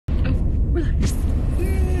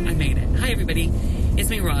Hi, everybody. It's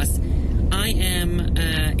me, Ross.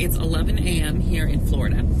 It's 11 a.m. here in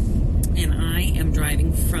Florida, and I am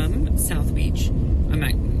driving from South Beach. I'm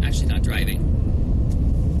actually not driving.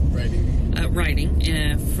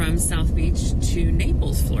 Riding from South Beach to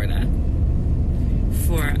Naples, Florida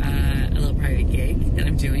for a little private gig that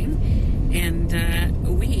I'm doing. And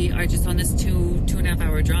we are just on this two and a half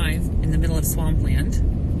hour drive in the middle of swampland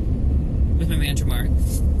with my manager, Mark.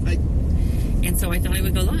 Hi. And so I thought I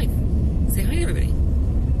would go live. Say hi, everybody.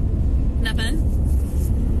 Not fun?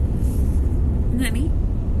 Honey?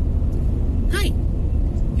 Hi.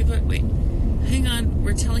 People are, wait. Hang on.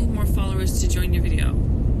 We're telling more followers to join your video.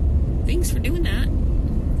 Thanks for doing that.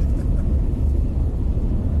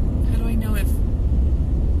 How do I know if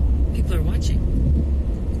people are watching?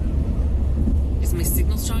 Is my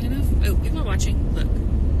signal strong enough? Oh, people are watching. Look.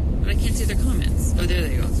 But I can't see their comments. Oh, there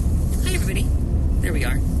they go. Hi, everybody. There we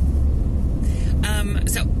are.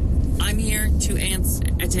 So I'm here to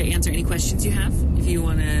answer any questions you have. If you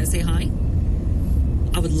want to say hi,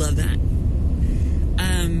 I would love that.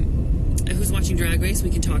 Who's watching Drag Race? We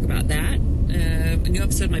can talk about that. A new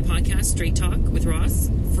episode of my podcast, Straight Talk with Ross,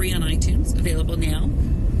 free on iTunes, available now.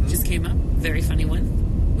 Just came up. Very funny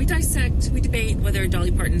one. We debate whether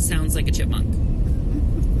Dolly Parton sounds like a chipmunk.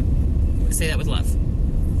 I say that with love.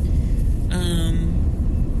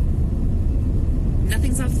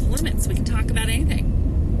 Nothing's off limits. We can talk about anything.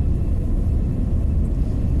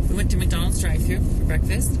 We went to McDonald's drive-thru for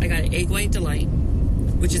breakfast. I got an egg white delight,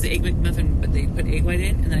 which is the egg McMuffin, but they put egg white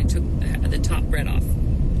in, and then I took the top bread off.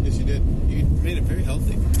 Yes, you did. You made it very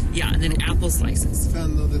healthy. Yeah, and then apple slices. I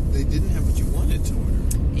found, though, that they didn't have what you wanted to order.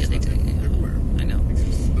 Yeah, they did. Yeah. Everywhere. I know.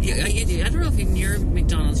 Yeah, I don't know if in your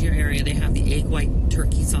McDonald's, your area, they have the egg white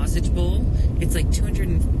turkey sausage bowl. It's like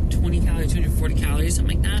 220 calories, 240 calories,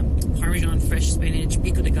 something like that. Parmesan, fresh spinach,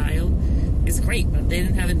 pico de gallo. It's great, but they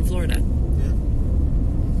didn't have it in Florida. Yeah.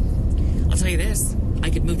 I'll tell you this. I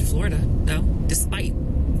could move to Florida, though, despite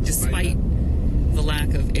the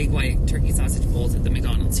lack of egg white turkey sausage bowls at the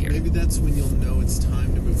McDonald's here. Maybe that's when you'll know it's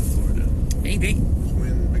time to move to Florida. Maybe.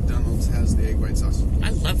 When McDonald's has the egg white sausage bowl. I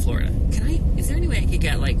love Florida. Is there any way I could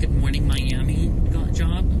get, like, Good Morning Miami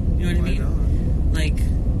job? You know what I mean? Not? Like,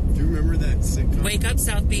 do you remember that sitcom? Wake Up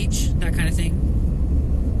South Beach, that kind of thing.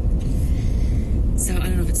 So, I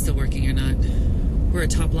don't know if it's still working or not. We're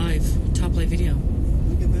at top live video.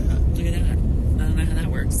 Look at that. Look at that. I don't know how that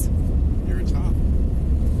works. You're a top.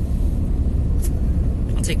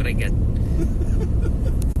 I'll take what I get.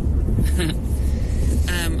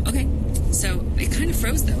 Okay. So it kind of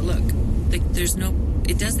froze though. Look, like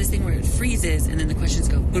it does this thing where it freezes and then the questions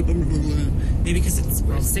go blah, blah, blah, blah. Maybe because it's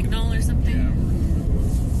a signal or something. Yeah.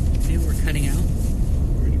 Maybe we're cutting out.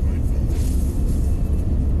 Where'd you find phone?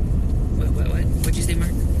 What? What'd you say,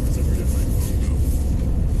 Mark? So where did my phone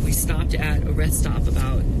go? We stopped at a rest stop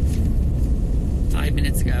about 5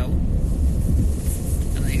 minutes ago.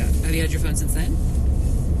 And then have you had your phone since then?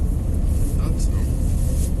 I thought so.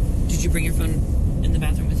 Did you bring your phone in the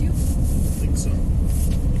bathroom with you? I think so.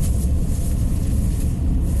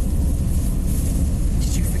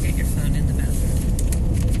 Did you forget your phone in the bathroom?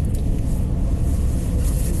 I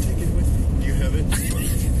didn't take it with me. Do you have it?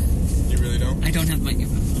 You really don't? I don't have your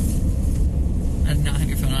phone on. I do not have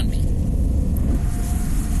your phone on me.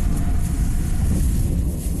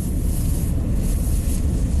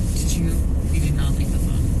 You did not leave the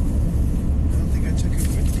phone. I don't think I took it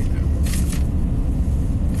with me now.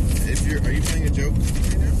 Are you playing a joke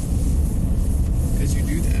right now? Because you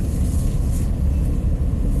do that.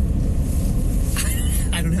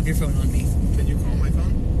 I don't have your phone on me. Can you call my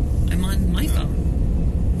phone? I'm on my phone.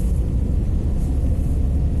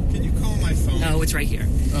 Can you call my phone? No, it's right here.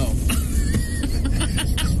 Oh.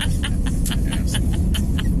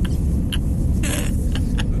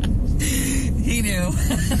 He knew.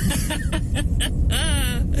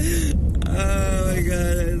 Oh my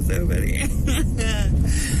god, that's so funny.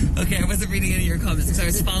 Okay, I wasn't reading any of your comments because I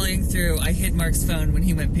was following through. I hit Mark's phone when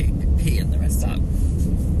he went pee in the rest stop.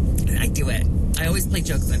 I do it. I always play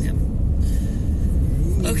jokes on him.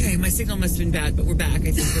 Okay, my signal must have been bad, but we're back.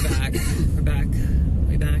 I think we're back. We're back.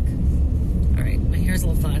 Way back. All right, my hair's a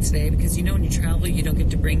little flat today because you know when you travel, you don't get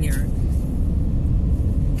to bring your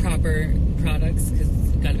proper products because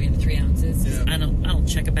it's got to be in 3 ounces. Yeah. I don't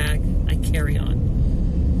check a bag. I carry on.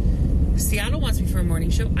 Seattle wants me for a morning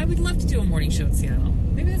show. I would love to do a morning show in Seattle.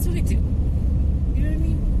 Maybe that's what I do. You know what I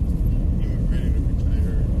mean? You're ready to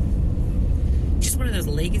retire. Just one of those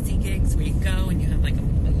legacy gigs where you go and you have like a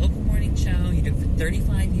local morning show. You do it for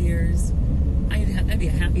 35 years. That'd be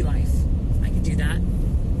a happy life. I could do that.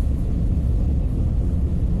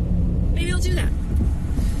 Maybe I'll do that.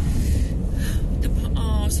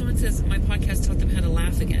 says my podcast taught them how to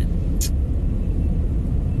laugh again.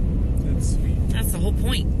 That's sweet. That's the whole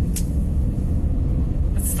point.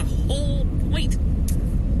 That's the whole point.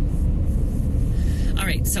 All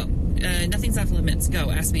right, so nothing's off limits.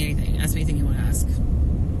 Go, ask me anything. Ask me anything you want to ask.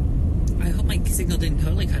 I hope my signal didn't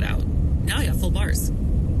totally cut out. Now I got full bars.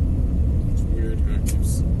 It's weird how it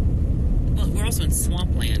keeps... Well, we're also in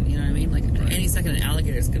swampland, you know what I mean? Like, Right. any second an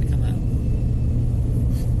alligator's going to come up.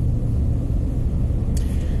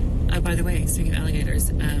 By the way, speaking of alligators,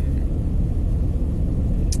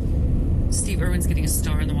 Steve Irwin's getting a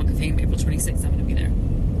star on the Walk of Fame April 26th. I'm going to be there.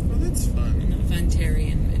 Oh, that's fun. Fun, Terry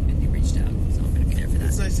and Mindy reached out, so I'm going to be there for that.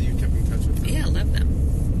 It's nice that you kept in touch with them. Yeah, I love them.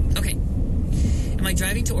 Okay. Am I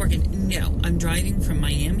driving to Oregon? No. I'm driving from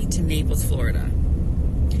Miami to Naples, Florida.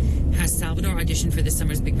 Has Salvador auditioned for this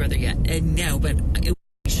summer's Big Brother yet? No, but we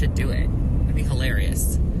should do it. It'd be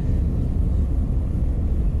hilarious.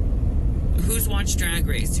 Who's watched Drag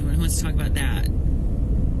Race? Who wants to talk about that?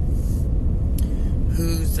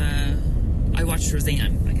 I watched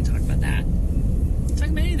Roseanne. I can talk about that. Talk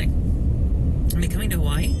about anything. I mean, coming to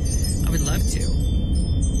Hawaii? I would love to.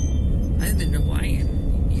 I haven't been to Hawaii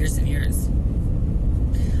in years and years.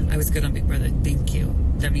 I was good on Big Brother. Thank you.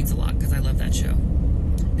 That means a lot because I love that show.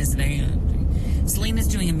 Selena's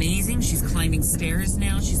doing amazing. She's climbing stairs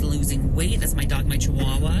now. She's losing weight. That's my dog, my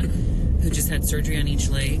Chihuahua, who just had surgery on each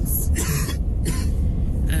leg.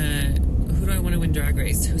 Who do I want to win Drag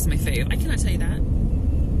Race? Who's my fave? I cannot tell you that,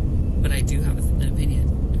 but I do have an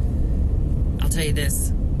opinion. I'll tell you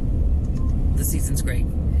this. The season's great.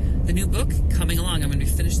 The new book coming along. I'm going to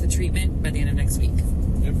finish the treatment by the end of next week.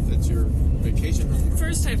 Yep, that's your vacation home.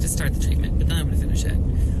 First, I have to start the treatment, but then I'm going to finish it.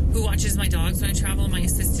 Who watches my dogs when I travel? My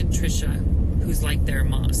assistant, Trisha, who's like their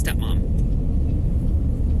stepmom.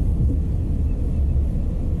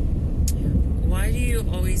 Why do you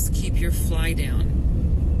always keep your fly down?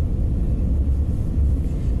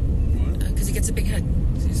 What? Because he gets a big head.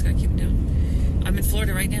 So you just got to keep it down. I'm in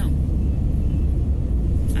Florida right now.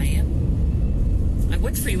 I am.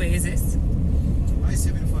 What freeway is this?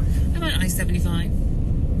 I-75. I'm on I-75.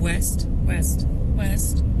 West.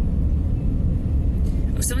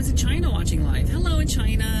 Oh, someone's in China watching live. Hello in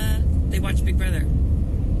China. They watch Big Brother.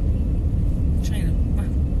 China. Wow.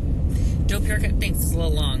 Dope haircut. Thanks. It's a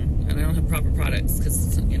little long. And I don't have proper products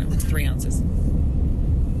because, it's 3 ounces.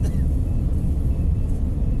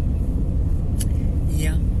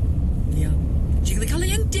 Yeah. Jiggly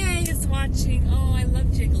Caliente is watching. Oh, I love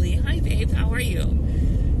Jiggly. Hi, babe. How are you?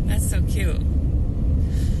 That's so cute.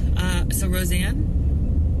 So Roseanne.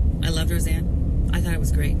 I loved Roseanne. I thought it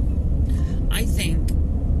was great. I think,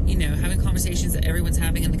 having conversations that everyone's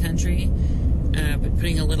having in the country, but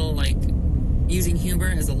putting a little, using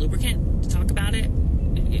humor as a lubricant to talk about it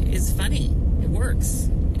is funny. It works.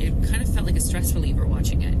 It kind of felt like a stress reliever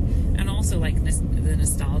watching it. And also,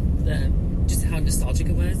 just how nostalgic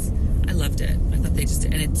it was. I loved it. I thought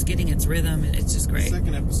and it's getting its rhythm, and it's just great. The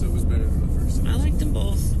second episode was better than the first episode. I liked them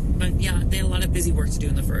both. But, yeah, they had a lot of busy work to do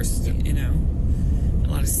in the first, A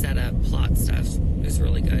lot of setup, plot stuff. It was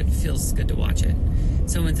really good. Feels good to watch it.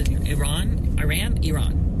 Someone's in Iran.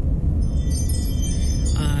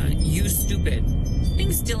 You stupid.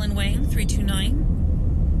 Thanks, Dylan Wang,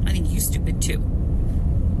 329. I think you stupid too.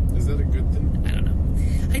 Is that a good thing? I don't know.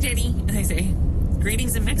 Hi, Daddy. And I say,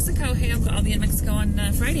 greetings in Mexico. Hey, I'll be in Mexico on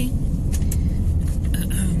Friday.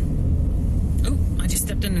 Oh, I just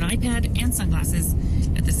stepped on an iPad and sunglasses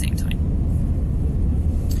at the same time.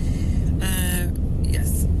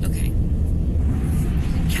 Yes. Okay.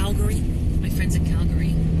 Calgary. My friends in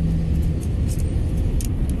Calgary.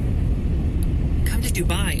 Come to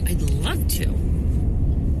Dubai. I'd love to.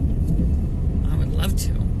 I would love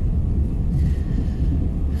to.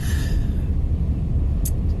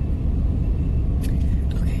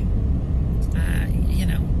 Okay.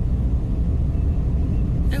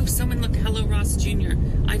 Oh, someone look. Hello, Ross Jr.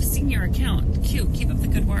 I've seen your account. Cute. Keep up the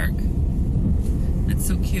good work. That's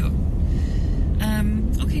so cute.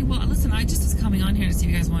 Okay, well, listen, I just was coming on here to see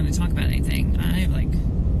if you guys wanted to talk about anything. I have,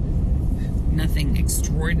 nothing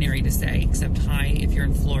extraordinary to say except hi if you're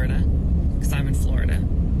in Florida, because I'm in Florida.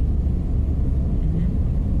 Mm-hmm.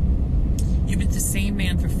 You've been the same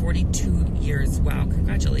man for 42 years. Wow,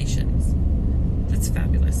 congratulations. That's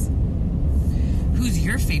fabulous. Who's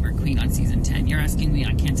your favorite queen on season 10? You're asking me,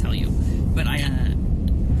 I can't tell you. But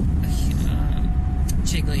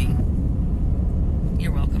Jiggly,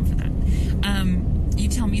 you're welcome for that. You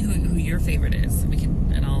tell me who your favorite is,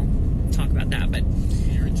 and I'll talk about that. But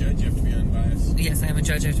You're a judge, you have to be unbiased. yes, I am a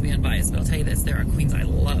judge. I have to be unbiased. But I'll tell you this: there are queens I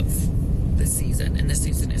love this season, and this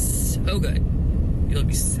season is so good. You'll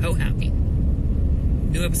be so happy.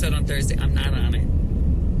 New episode on Thursday. I'm not on it.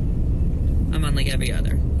 I'm on like every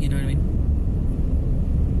other. You know what I mean?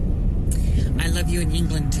 I love you in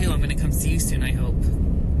England too. I'm going to come see you soon, I hope.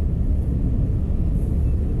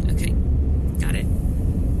 Okay. Got it.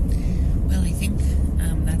 Well, I think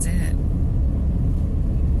that's it.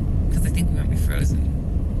 Because I think we might be frozen.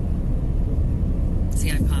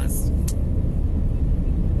 See, I paused.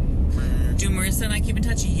 Do Marissa and I keep in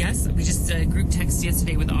touch? Yes. We just group text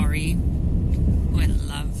yesterday with Ari, who I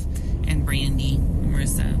love, and Brandy, and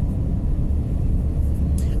Marissa.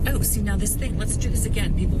 Oh, see, now this thing, let's do this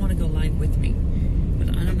again. People want to go live with me, but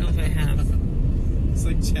I don't know if I have It's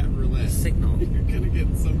like chat roulette. signal. You're gonna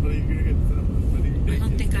get somebody. You're gonna get somebody. I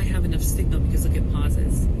don't think I have enough signal because look at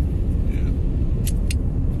pauses.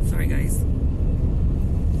 Yeah. Sorry, guys.